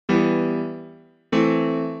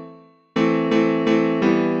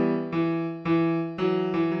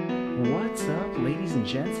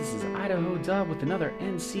gents, this is Idaho Dub with another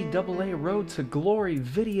NCAA Road to Glory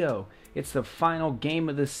video. It's the final game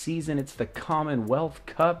of the season. It's the Commonwealth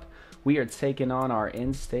Cup. We are taking on our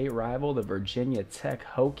in-state rival, the Virginia Tech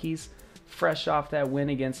Hokies, fresh off that win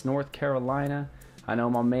against North Carolina. I know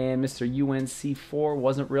my man, Mr. UNC4,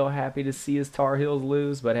 wasn't real happy to see his Tar Heels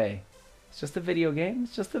lose, but hey, it's just a video game.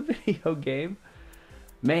 It's just a video game.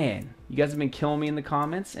 Man, you guys have been killing me in the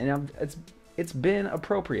comments, and it's been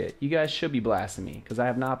appropriate. You guys should be blasting me because I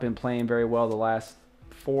have not been playing very well the last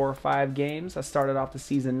 4 or 5 games. I started off the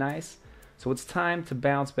season nice, so it's time to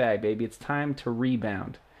bounce back, baby. It's time to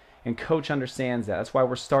rebound, and Coach understands that. That's why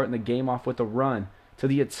we're starting the game off with a run to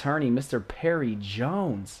the attorney, Mr. Perry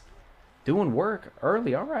Jones. Doing work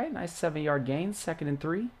early. All right, nice 7-yard gain, 2nd and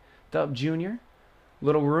 3. Dub Jr.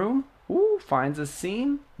 Little room. Ooh, finds a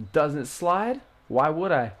seam. Doesn't slide. Why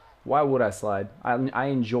would I? Why would I slide? I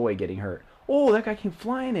enjoy getting hurt. Oh, that guy came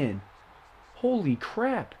flying in. Holy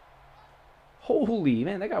crap. Holy,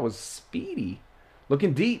 man, that guy was speedy.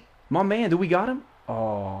 Looking deep. My man, do we got him?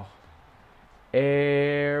 Oh.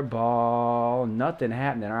 Air ball. Nothing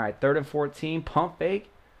happening. All right, 3rd and 14. Pump fake.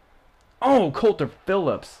 Oh, Coulter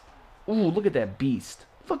Phillips. Ooh, look at that beast.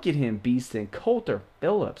 Look at him beasting. Coulter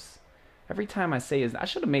Phillips. Every time I say his, I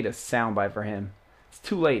should have made a soundbite for him. It's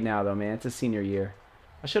too late now, though, man. It's a senior year.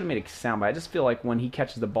 I should have made a soundbite. I just feel like when he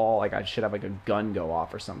catches the ball, like I should have like a gun go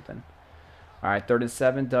off or something. All right, 3rd and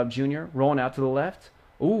 7. Dub Jr. rolling out to the left.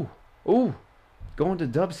 Ooh, ooh. Going to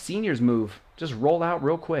Dub Senior's move. Just roll out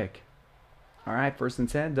real quick. All right, 1st and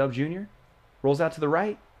 10. Dub Jr. rolls out to the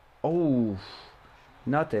right. Oh,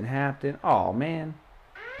 nothing happened. Oh, man.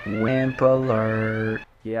 Wimp alert.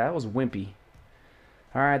 Yeah, that was wimpy.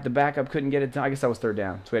 All right, the backup couldn't get it done. I guess that was 3rd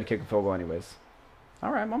down, so we had to kick a field goal anyways.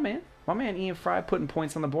 All right, my man. My man Ian Fry putting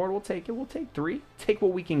points on the board. We'll take it. We'll take 3. Take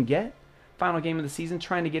what we can get. Final game of the season,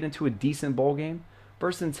 trying to get into a decent bowl game.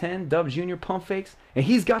 1st and 10, Dub Jr. pump fakes. And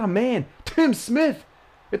he's got a man. Tim Smith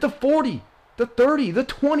at the 40, the 30, the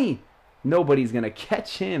 20. Nobody's going to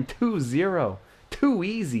catch him. 2-0. Too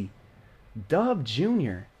easy. Dub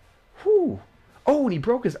Jr. Whew. Oh, and he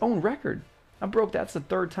broke his own record. That's the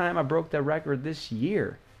 3rd time I broke that record this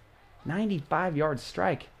year. 95-yard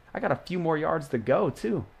strike. I got a few more yards to go,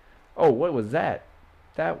 too. Oh, what was that?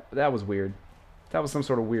 That was weird. That was some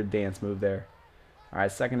sort of weird dance move there. All right,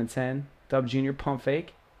 2nd and 10. Dub Jr. pump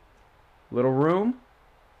fake. Little room.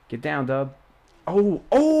 Get down, Dub. Oh,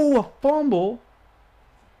 a fumble.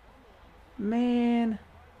 Man.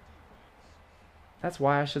 That's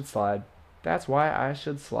why I should slide. That's why I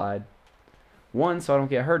should slide. 1, so I don't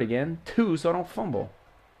get hurt again. 2, so I don't fumble.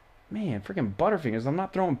 Man, freaking Butterfingers. I'm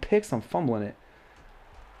not throwing picks. I'm fumbling it.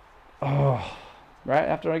 Oh, right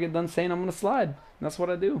after I get done saying I'm going to slide. That's what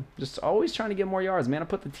I do. Just always trying to get more yards, man. I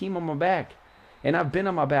put the team on my back. And I've been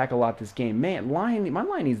on my back a lot this game. Man, my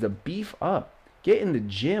line needs to beef up. Get in the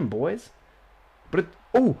gym, boys. But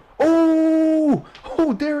oh,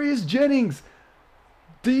 there he is, Jennings.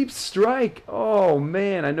 Deep strike. Oh,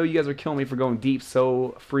 man. I know you guys are killing me for going deep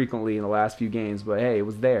so frequently in the last few games, but hey, it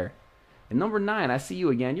was there. And number 9, I see you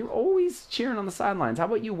again. You're always cheering on the sidelines. How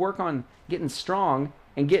about you work on getting strong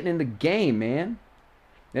and getting in the game, man?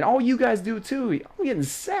 And all you guys do, too. I'm getting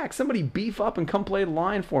sacked. Somebody beef up and come play the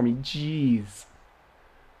line for me. Jeez.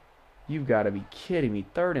 You've got to be kidding me.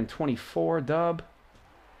 3rd and 24, Dub.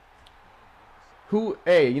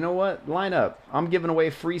 Hey, you know what? Line up. I'm giving away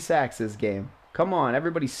free sacks this game. Come on,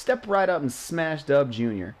 everybody step right up and smash Dub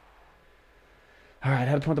Jr. All right,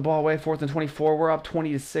 had to punt the ball away. 4th and 24. We're up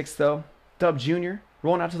 20-6, though. Dub Jr.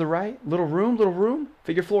 rolling out to the right. Little room.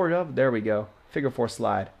 Figure 4, Dub. There we go. Figure 4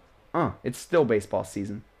 slide. It's still baseball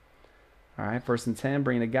season. All right, 1st and 10.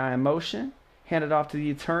 Bringing the guy in motion. Hand it off to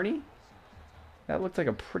the attorney. That looked like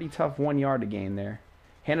a pretty tough 1 yard to gain there.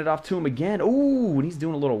 Hand it off to him again. Ooh, and he's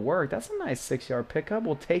doing a little work. That's a nice 6-yard pickup.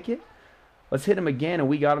 We'll take it. Let's hit him again, and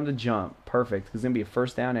we got him to jump. Perfect. It's going to be a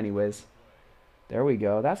 1st down anyways. There we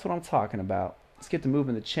go. That's what I'm talking about. Let's get to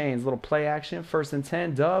moving the chains. Little play action. 1st and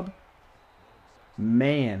 10. Dub.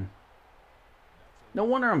 Man. No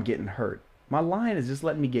wonder I'm getting hurt. My line is just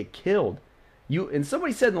letting me get killed. And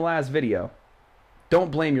somebody said in the last video,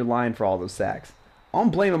 don't blame your line for all those sacks.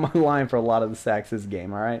 I'm blaming my line for a lot of the sacks this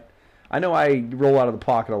game, all right? I know I roll out of the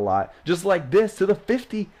pocket a lot. Just like this to the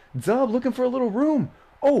 50. Dub looking for a little room.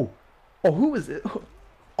 Oh, who is it?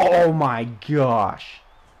 Oh, my gosh.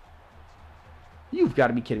 You've got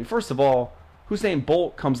to be kidding me. First of all, Usain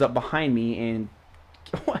Bolt comes up behind me and...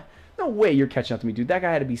 No way you're catching up to me, dude. That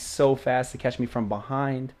guy had to be so fast to catch me from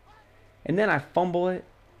behind. And then I fumble it.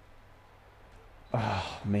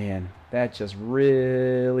 Oh, man. That just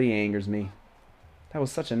really angers me. That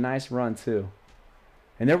was such a nice run, too.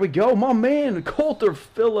 And there we go. My man, Coulter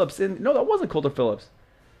Phillips. No, that wasn't Coulter Phillips.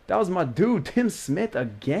 That was my dude, Tim Smith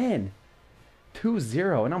again.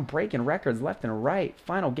 2-0. And I'm breaking records left and right.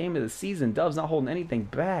 Final game of the season. Dove's not holding anything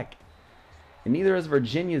back. And neither is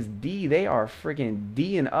Virginia's D. They are freaking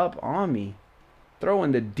D'ing up on me.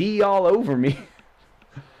 Throwing the D all over me.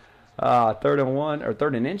 3rd and 1, or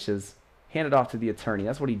 3rd and inches. Hand it off to the attorney.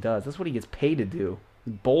 That's what he does. That's what he gets paid to do.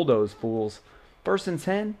 Bulldoze fools. 1st and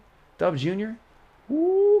 10. Dove Jr.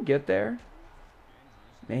 Ooh, get there.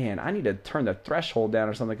 Man, I need to turn the threshold down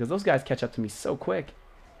or something because those guys catch up to me so quick.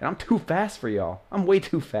 And I'm too fast for y'all. I'm way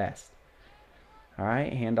too fast. All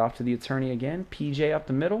right, hand off to the attorney again. PJ up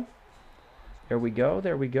the middle. There we go.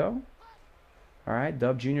 There we go. All right,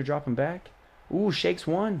 Dove Jr. dropping back. Ooh, shakes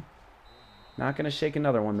one. Not going to shake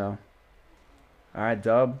another one, though. All right,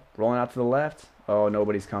 Dub rolling out to the left. Oh,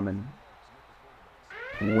 nobody's coming.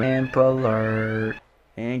 Wimp alert.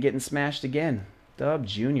 And getting smashed again. Dub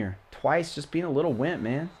Jr. Twice just being a little wimp,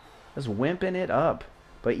 man. Just wimping it up.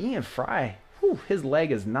 But Ian Fry, whew, his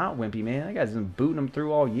leg is not wimpy, man. That guy's been booting him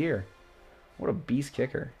through all year. What a beast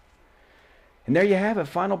kicker. And there you have it.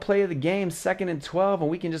 Final play of the game. 2nd and 12.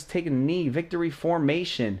 And we can just take a knee. Victory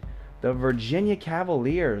formation. The Virginia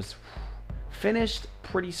Cavaliers finished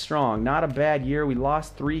pretty strong. Not a bad year. We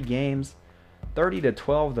lost 3 games.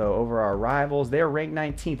 30-12, though, over our rivals. They're ranked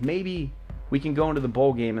 19th. Maybe we can go into the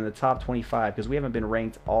bowl game in the top 25 because we haven't been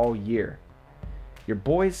ranked all year. Your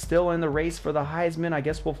boy's still in the race for the Heisman. I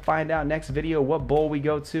guess we'll find out next video what bowl we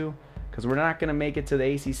go to because we're not going to make it to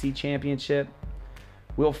the ACC Championship.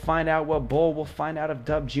 We'll find out what bowl. We'll find out if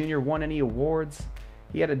Dub Jr. won any awards.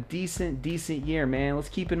 He had a decent year, man. Let's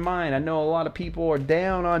keep in mind, I know a lot of people are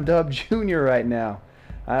down on Dub Jr. right now.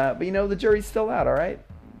 But, you know, the jury's still out, all right?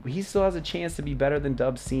 He still has a chance to be better than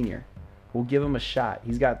Dub Sr. We'll give him a shot.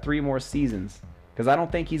 He's got 3 more seasons because I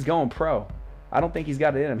don't think he's going pro. I don't think he's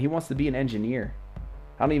got it in him. He wants to be an engineer.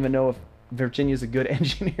 I don't even know if Virginia's a good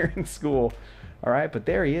engineering school. All right, but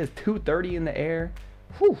there he is, 230 in the air.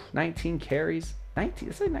 Whew, 19 carries. 19,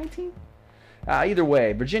 is it 19? Either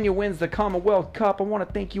way, Virginia wins the Commonwealth Cup. I want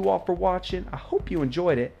to thank you all for watching. I hope you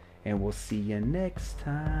enjoyed it, and we'll see you next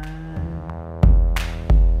time.